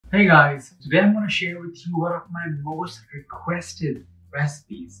Hey guys, today I'm going to share with you one of my most requested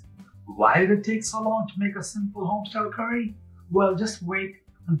recipes. Why did it take so long to make a simple homestyle curry? Well, just wait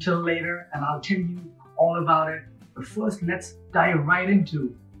until later and I'll tell you all about it. But first, let's dive right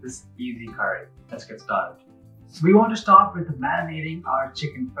into this easy curry. Let's get started. So we want to start with marinating our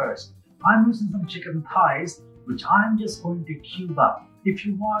chicken first. I'm using some chicken thighs, which I'm just going to cube up. If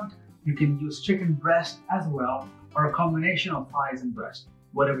you want, you can use chicken breast as well, or a combination of thighs and breast,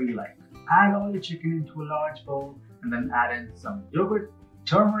 whatever you like. Add all your chicken into a large bowl and then add in some yogurt,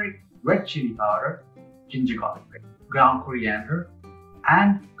 turmeric, red chili powder, ginger garlic paste, ground coriander,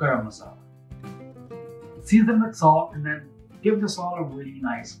 and garam masala. Season with salt and then give this all a really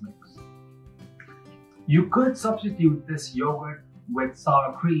nice mix. You could substitute this yogurt with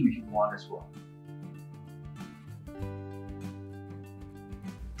sour cream if you want as well.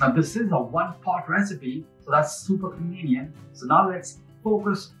 Now this is a one-pot recipe, so that's super convenient. So now let's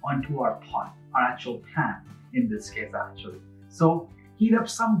focus onto our pot, our actual pan in this case actually. So heat up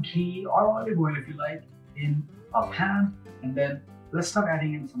some ghee or olive oil if you like in a pan, and then let's start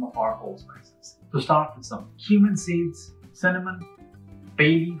adding in some of our whole spices. To start with some cumin seeds, cinnamon,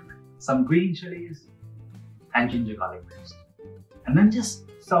 bay leaf, some green chilies, and ginger garlic paste. And then just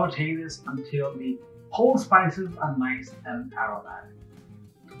saute this until the whole spices are nice and aromatic.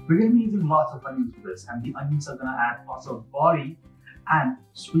 We're going to be using lots of onions for this, and the onions are going to add lots of body and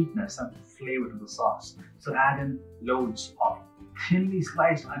sweetness and flavor to the sauce. So add in loads of thinly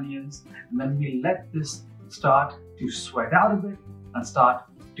sliced onions, and then we let this start to sweat out a bit and start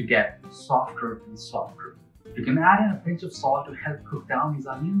to get softer and softer. You can add in a pinch of salt to help cook down these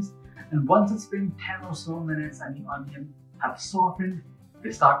onions, and once it's been 10 or so minutes and the onion have softened,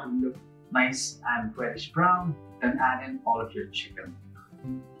 they start to look nice and reddish brown, then add in all of your chicken.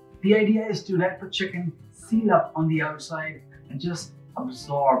 The idea is to let the chicken seal up on the outside and just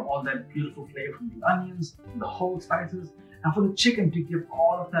absorb all that beautiful flavor from the onions and the whole spices, and for the chicken to give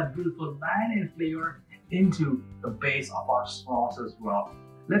all of that beautiful marinade flavor into the base of our sauce as well.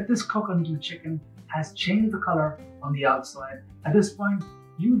 Let this cook until the chicken has changed the color on the outside. At this point,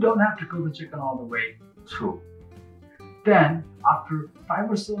 you don't have to cook the chicken all the way through. Then, after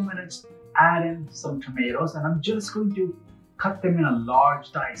 5 or so minutes, add in some tomatoes, and I'm just going to cut them in a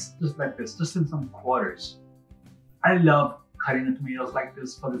large dice, just like this, just in some quarters. I love cutting the tomatoes like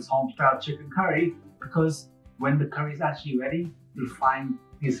this for this home-style chicken curry because when the curry is actually ready, you'll find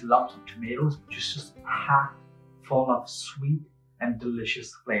these lumps of tomatoes, which is just packed full of sweet and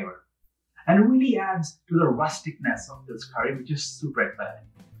delicious flavor. And it really adds to the rusticness of this curry, which is super exciting.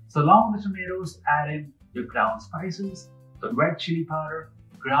 So along with the tomatoes, add in your ground spices, the red chili powder,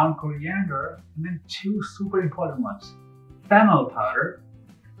 ground coriander, and then 2 super important ones, fennel powder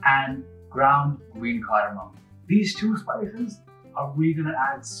and ground green cardamom. These 2 spices are really going to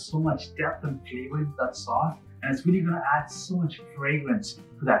add so much depth and flavor into that sauce, and it's really going to add so much fragrance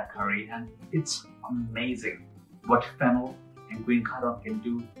to that curry, and it's amazing what fennel and green cardamom can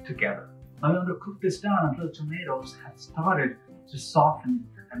do together. Now you're going to cook this down until the tomatoes have started to soften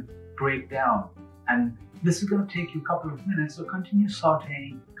and break down, and this is going to take you a couple of minutes, so continue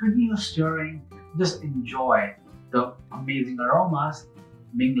sauteing, continue stirring, just enjoy the amazing aromas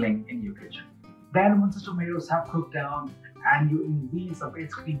mingling in your kitchen. Then once the tomatoes have cooked down and your ingredients are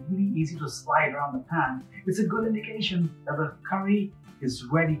basically really easy to slide around the pan, it's a good indication that the curry is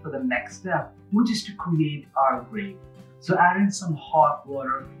ready for the next step, which is to create our gravy. So add in some hot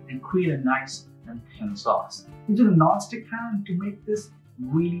water and create a nice and thin sauce. Using a non-stick pan to make this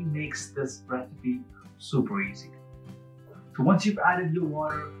really makes this recipe super easy. So once you've added your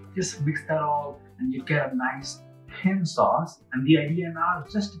water, just mix that all and you get a nice thin sauce. And the idea now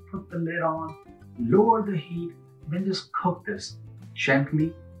is just to put the lid on, lower the heat, then just cook this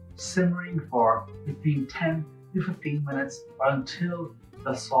gently, simmering for between 10 to 15 minutes or until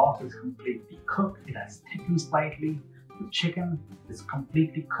the sauce is completely cooked. It has thickened slightly, the chicken is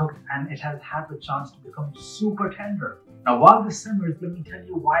completely cooked, and it has had the chance to become super tender. Now while this simmers, let me tell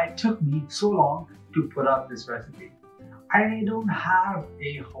you why it took me so long to put up this recipe. I don't have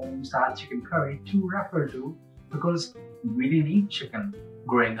a home-style chicken curry to refer to because we didn't eat chicken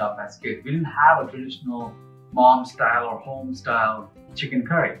growing up as kids. We didn't have a traditional mom-style or home-style chicken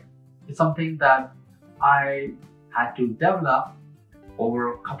curry. It's something that I had to develop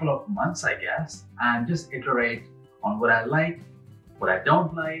over a couple of months, I guess, and just iterate on what I like, what I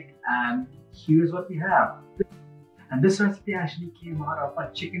don't like, and here's what we have. And this recipe actually came out of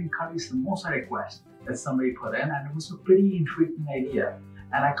a chicken curry samosa request that somebody put in, and it was a pretty intriguing idea.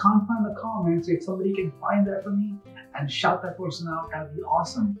 And I can't find the comments. If somebody can find that for me and shout that person out, that'd be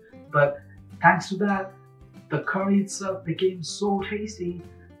awesome. But thanks to that, the curry itself became so tasty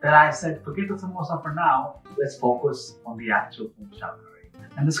Then I said, forget the samosa for now. Let's focus on the actual homestyle curry.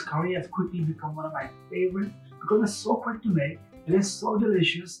 And this curry has quickly become one of my favorites because it's so quick to make. It is so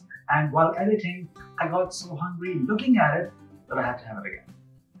delicious. And while editing, I got so hungry looking at it that I had to have it again.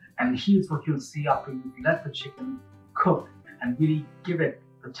 And here's what you'll see after you let the chicken cook and really give it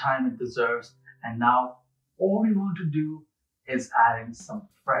the time it deserves. And now all we want to do is add in some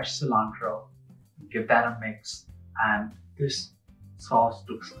fresh cilantro, give that a mix, and this sauce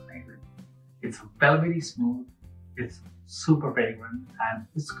looks amazing. It's velvety smooth, it's super fragrant, and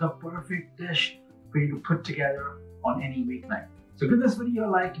it's a perfect dish for you to put together on any weeknight. So give this video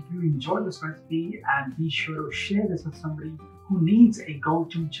a like if you enjoyed this recipe, and be sure to share this with somebody who needs a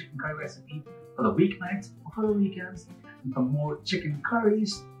go-to chicken curry recipe for the weeknights or for the weekends. And for more chicken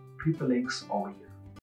curries, click the links over here.